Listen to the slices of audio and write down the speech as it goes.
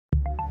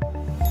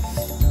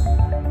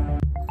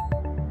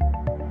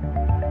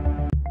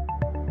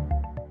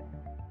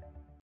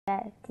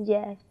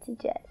TGIF.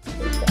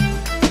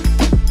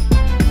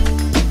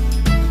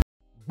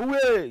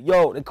 Booyah!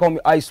 Yo, they call me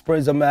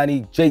Iceprince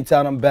Zamani,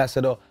 J-Town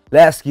Ambassador,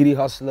 Last Giddy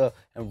Hustler,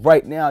 and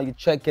right now you're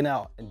checking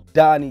out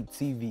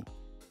NdaniTV,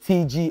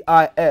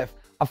 TGIF.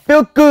 I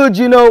feel good,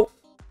 you know.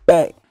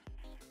 Bang.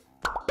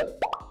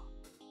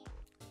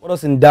 What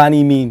does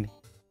Ndani mean?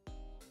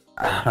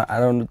 I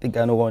don't think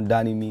I know what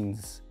Ndani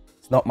means.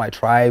 It's not my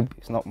tribe.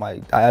 It's not my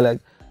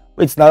dialect.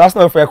 Wait, now that's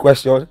not a fair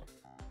question.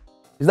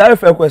 Is that a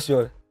fair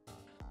question?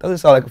 Doesn't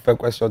sound like a fair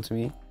question to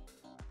me.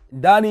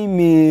 Ndani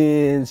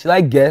means, should I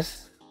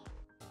guess?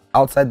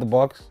 Outside the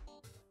box?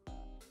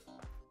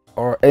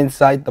 Or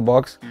inside the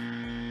box?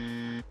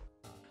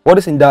 What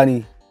is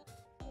Ndani?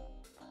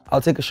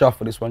 I'll take a shot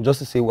for this one just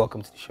to say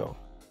welcome to the show.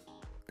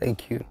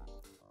 Thank you.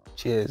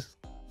 Cheers.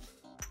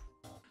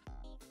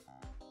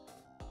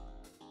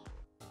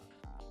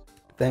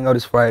 Thank God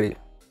it's Friday.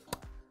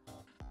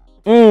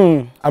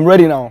 I'm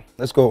ready now.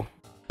 Let's go.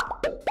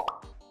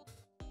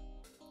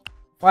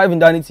 5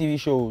 NdaniTV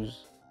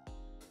shows.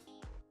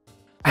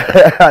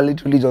 I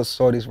literally just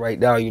saw this right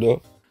now, you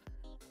know.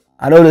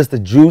 I know there's the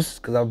Juice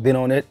because I've been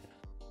on it.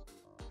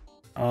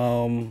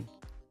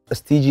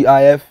 There's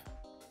TGIF.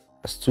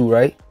 That's 2,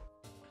 right?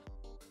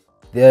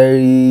 There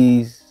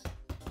is.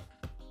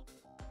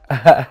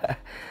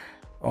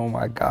 Oh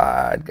my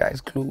God,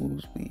 guys,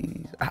 clues,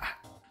 please.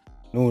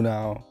 No,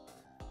 now.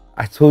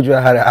 I told you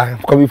I'm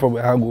coming from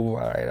a hangover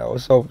right now.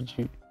 What's up with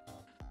you?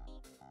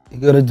 You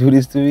gonna do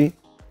this to me?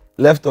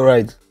 Left or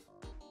right?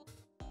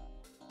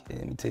 Okay,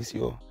 let me taste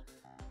your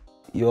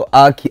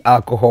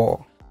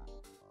alcohol.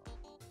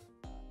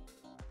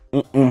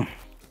 I'm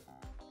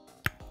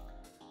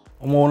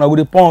gonna go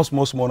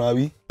the small now.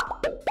 The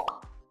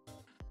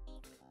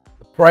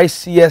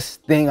priciest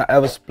thing I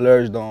ever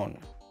splurged on.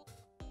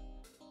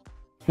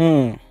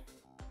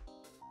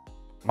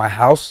 My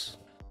house.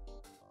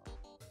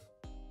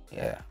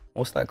 Yeah,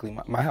 most likely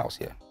my house,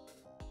 yeah.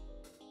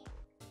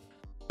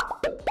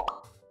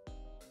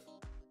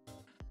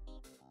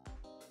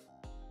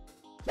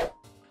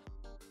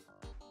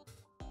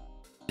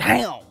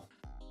 Damn!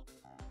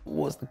 Who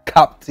was the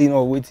captain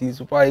of waiting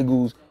Super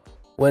Eagles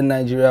when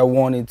Nigeria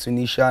won in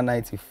Tunisia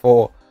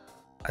 '94?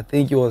 I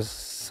think it was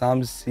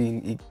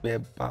Samson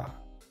Ikpeba.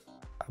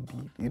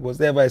 It was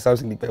there by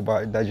Samson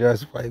Ikpeba in Nigeria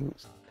Super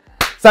Eagles.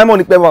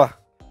 Simon Ikpeba.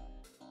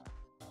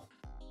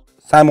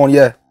 Simon,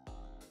 yeah.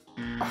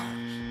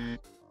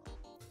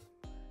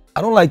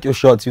 I don't like your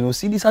shots, you know.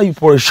 See, this is how you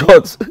pour a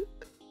shot.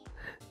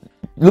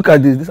 Look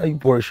at this. This is how you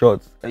pour a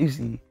shot. Can you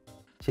see?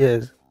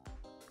 Cheers.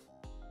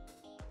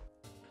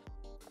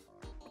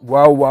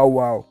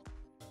 Wow.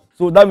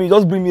 So that means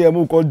just bring me a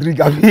more called drink.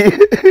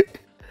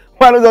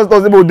 Why not just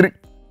talk about drink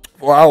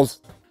for house?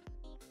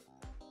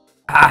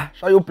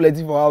 Show you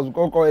plenty for house.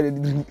 Can't call it a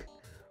drink.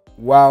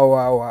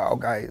 Wow,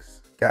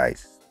 guys.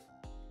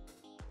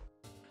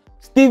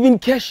 Stephen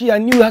Keshi, I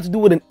knew you had to do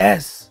with an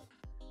S.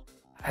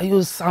 I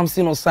use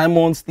Samson or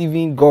Simon,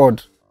 Stephen,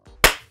 God.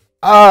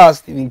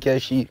 Stephen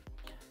Keshi.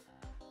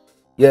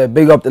 Yeah,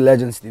 big up the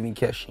legend, Stephen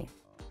Keshi.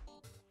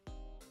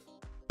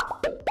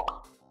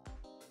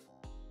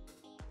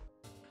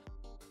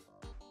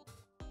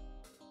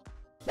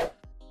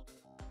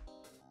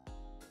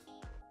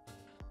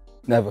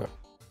 Never.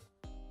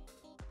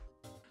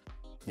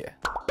 Yeah.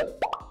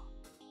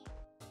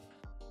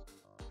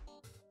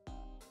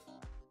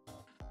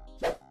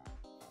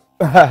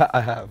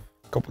 I have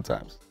a couple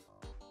times.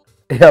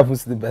 It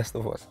happens to the best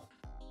of us.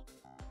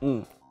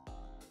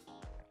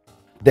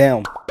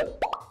 Damn.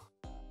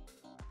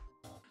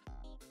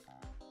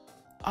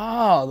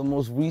 The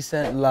most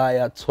recent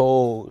lie I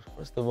told.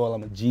 First of all,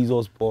 I'm a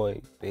Jesus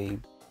boy,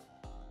 babe.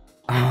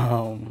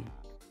 About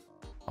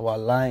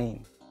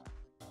lying.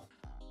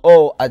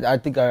 Oh, I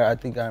think I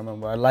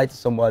remember. I lied to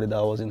somebody that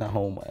I wasn't at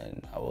home,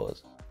 and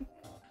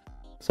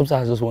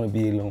sometimes I just want to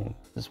be alone.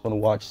 I just want to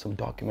watch some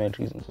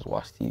documentaries and just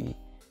watch TV.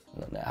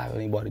 And not have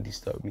anybody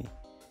disturb me.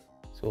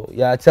 So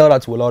yeah, I tell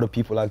that to a lot of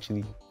people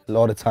actually. A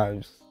lot of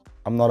times.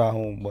 I'm not at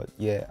home, but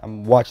yeah,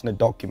 I'm watching a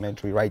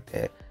documentary right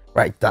there,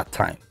 right that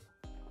time.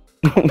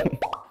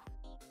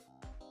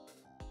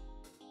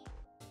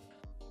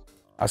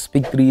 I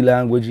speak 3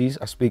 languages.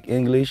 I speak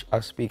English,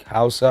 I speak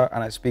Hausa,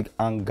 and I speak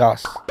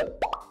ANGAS.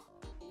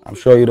 I'm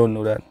sure you don't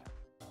know that.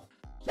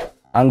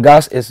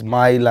 ANGAS is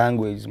my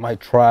language, my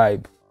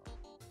tribe.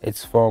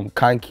 It's from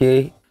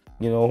Kanke,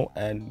 you know,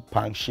 and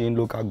Pangshin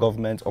local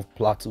government of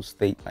Plateau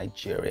State,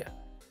 Nigeria.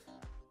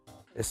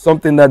 It's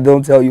something that they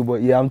don't tell you,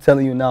 but yeah, I'm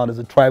telling you now, there's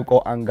a tribe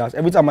called ANGAS.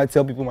 Every time I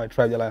tell people my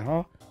tribe, they're like,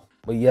 huh?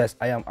 But yes,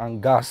 I am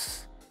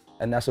ANGAS,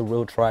 and that's a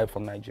real tribe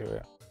from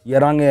Nigeria.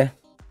 Yerange,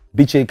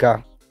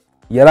 Bicheka.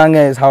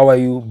 Yerange is how are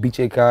you,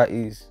 Bicheka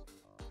is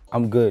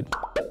I'm good.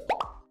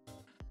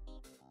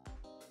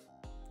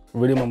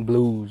 Rhythm and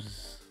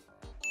blues.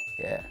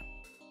 Yeah.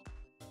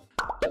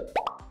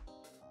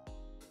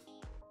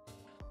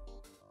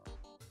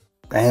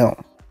 Damn.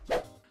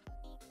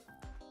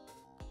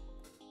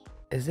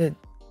 Is it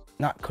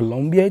not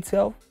Colombia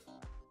itself?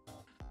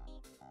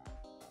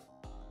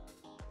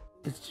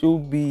 It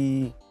should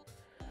be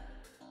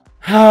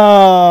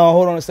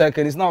Hold on a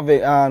second. It's not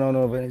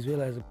no,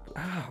 Venezuela is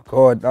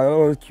God. I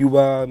don't know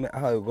Cuba.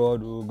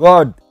 Oh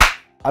God.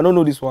 I don't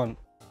know this one.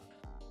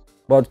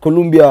 But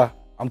Colombia,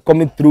 I'm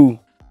coming through.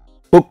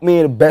 Book me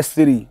in the best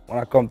city when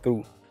I come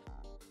through.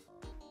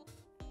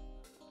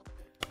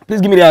 Please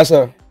give me the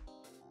answer.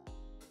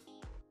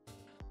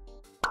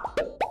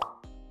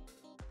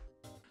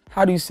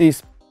 How do you say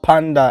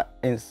panda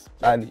in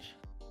Spanish?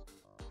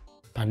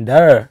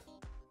 Panda.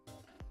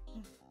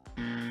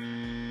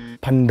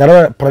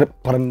 Panda.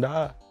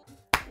 Panda.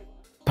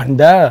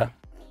 Panda.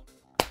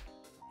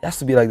 It has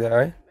to be like that,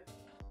 right?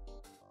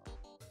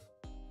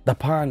 The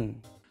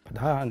pan.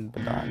 Padan.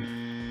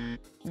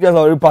 You guys are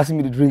already passing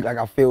me the drink like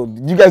I failed.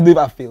 You guys know if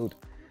I failed.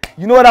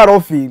 You know what I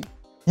don't feel?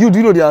 You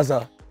do know the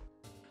answer.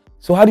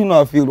 So how do you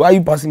know I failed? Why are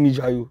you passing me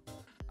Jayo?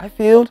 I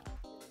failed?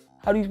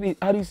 How do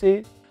you say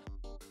it?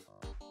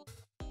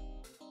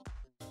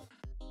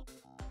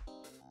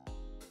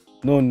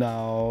 No,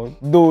 now.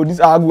 No,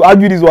 this I'll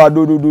argue this one.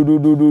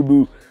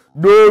 No.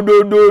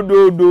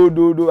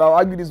 I'll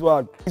argue this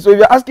one. So if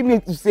you're asking me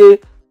to say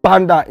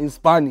panda in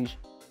Spanish,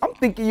 I'm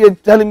thinking you're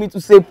telling me to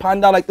say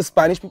panda like the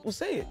Spanish people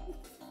say it.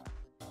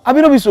 I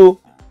mean, so.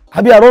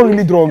 I don't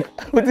really drunk.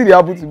 What did it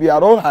happen to me? I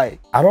don't high.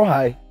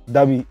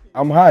 Damn,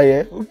 I'm high,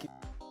 yeah? Okay.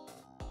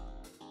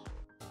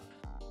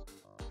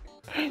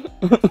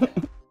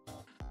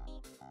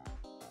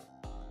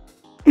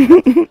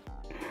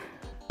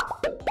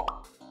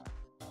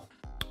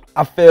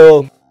 I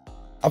feel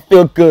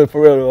good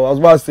for real though. I was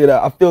about to say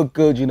that. I feel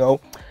good, you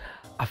know.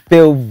 I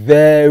feel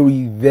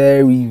very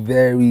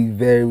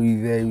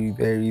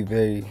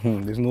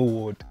there's no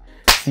word.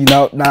 See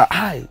now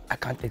I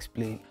can't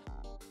explain.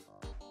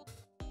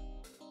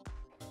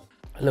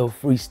 A little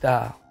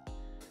freestyle.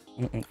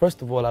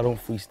 First of all, I don't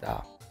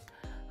freestyle.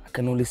 I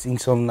can only sing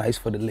something nice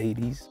for the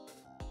ladies.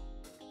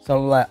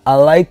 Something like, I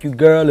like you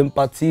girl in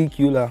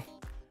particular.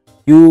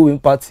 You in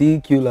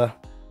particular.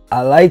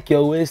 I like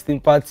your waist in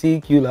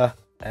particular.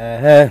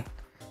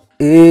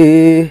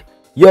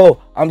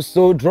 Yo, I'm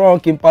so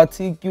drunk in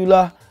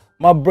particular.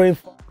 My brain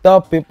fucked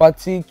up in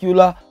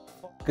particular.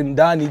 Fucking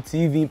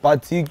NdaniTV in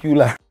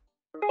particular.